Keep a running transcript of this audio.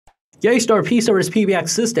Yeastar P-Series PBX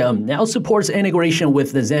system now supports integration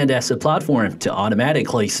with the Zendesk platform to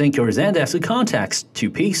automatically sync your Zendesk contacts to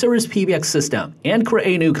P-Series PBX system and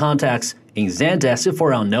create new contacts in Zendesk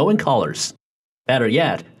for unknown callers. Better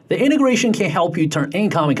yet, the integration can help you turn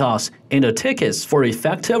incoming calls into tickets for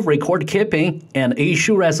effective record keeping and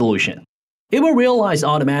issue resolution. It will realize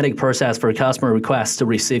automatic process for customer requests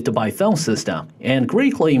received by phone system and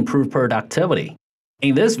greatly improve productivity.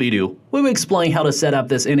 In this video, we will explain how to set up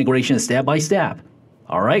this integration step by step.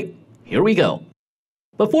 Alright, here we go.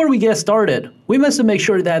 Before we get started, we must make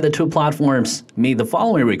sure that the two platforms meet the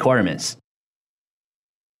following requirements.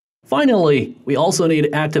 Finally, we also need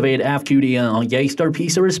to activate FQDN on Yeastar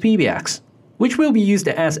P-Series PBX, which will be used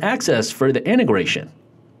as access for the integration.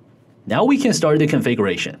 Now we can start the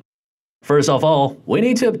configuration. First of all, we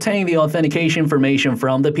need to obtain the authentication information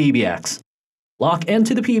from the PBX. Log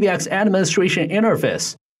into the PBX administration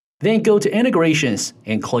interface, then go to Integrations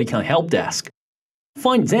and click on Helpdesk.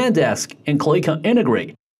 Find Zendesk and click on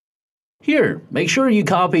Integrate. Here, make sure you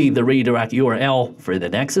copy the redirect URL for the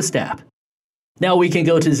next step. Now we can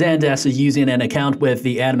go to Zendesk using an account with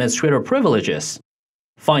the administrator privileges.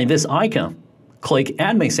 Find this icon, click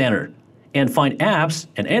Admin Center, and find Apps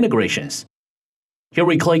and Integrations. Here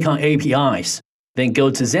we click on APIs, then go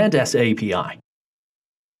to Zendesk API.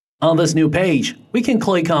 On this new page, we can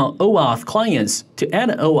click on OAuth Clients to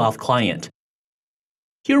add an OAuth client.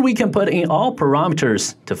 Here we can put in all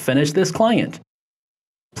parameters to finish this client.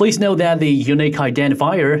 Please note that the unique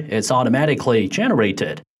identifier is automatically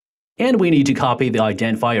generated, and we need to copy the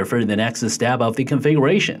identifier for the next step of the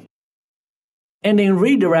configuration. And in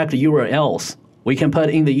redirect URLs, we can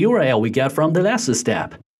put in the URL we get from the last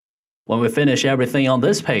step. When we finish everything on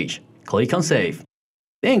this page, click on Save,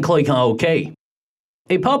 then click on OK.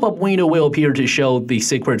 A pop-up window will appear to show the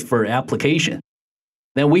secret for application.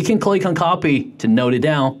 Then we can click on Copy to note it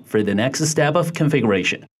down for the next step of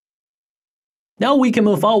configuration. Now we can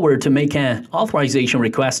move forward to make an authorization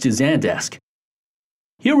request to Zendesk.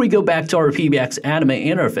 Here we go back to our PBX admin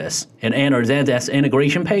interface and enter Zendesk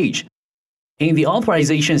integration page. In the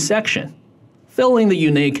authorization section, fill in the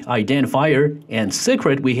unique identifier and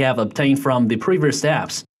secret we have obtained from the previous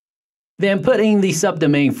steps. Then put in the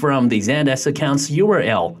subdomain from the Zendesk account's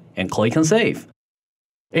URL and click on Save.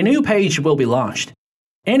 A new page will be launched,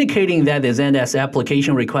 indicating that the Zendesk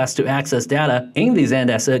application requests to access data in the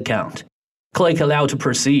Zendesk account. Click Allow to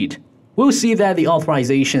proceed. We'll see that the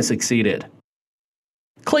authorization succeeded.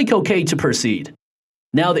 Click OK to proceed.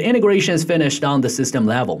 Now the integration is finished on the system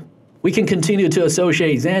level. We can continue to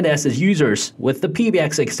associate Zendesk users with the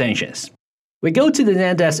PBX extensions. We go to the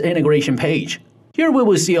Zendesk integration page. Here we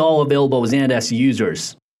will see all available Zendesk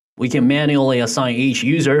users. We can manually assign each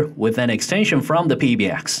user with an extension from the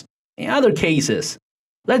PBX. In other cases,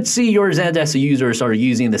 let's see your Zendesk users are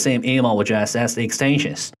using the same email address as the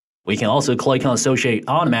extensions. We can also click on Associate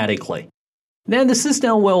automatically. Then the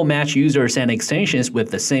system will match users and extensions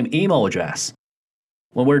with the same email address.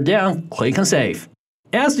 When we're done, click on Save.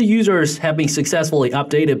 As the users have been successfully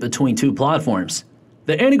updated between two platforms,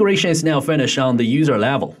 the integration is now finished on the user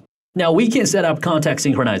level. Now we can set up contact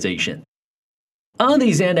synchronization. On the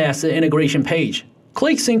Zendesk integration page,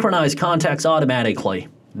 click Synchronize Contacts Automatically,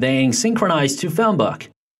 then Synchronize to Phonebook.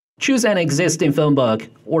 Choose an existing phonebook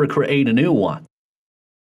or create a new one.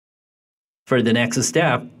 For the next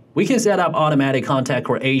step, we can set up automatic contact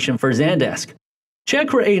creation for Zendesk. Check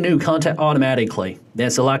Create New Contact Automatically,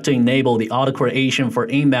 then select to enable the auto creation for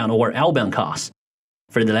inbound or outbound calls.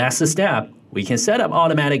 For the last step, we can set up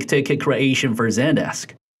automatic ticket creation for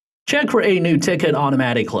Zendesk. Check Create New Ticket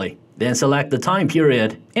automatically, then select the time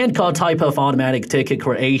period and call type of automatic ticket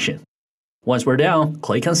creation. Once we're done,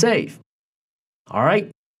 click on Save. Alright,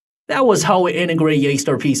 that was how we integrate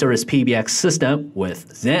Yeastar P-Series PBX system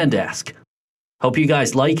with Zendesk. Hope you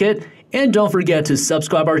guys like it, and don't forget to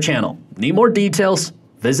subscribe our channel. Need more details?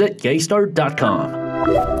 Visit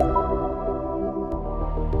yeastar.com.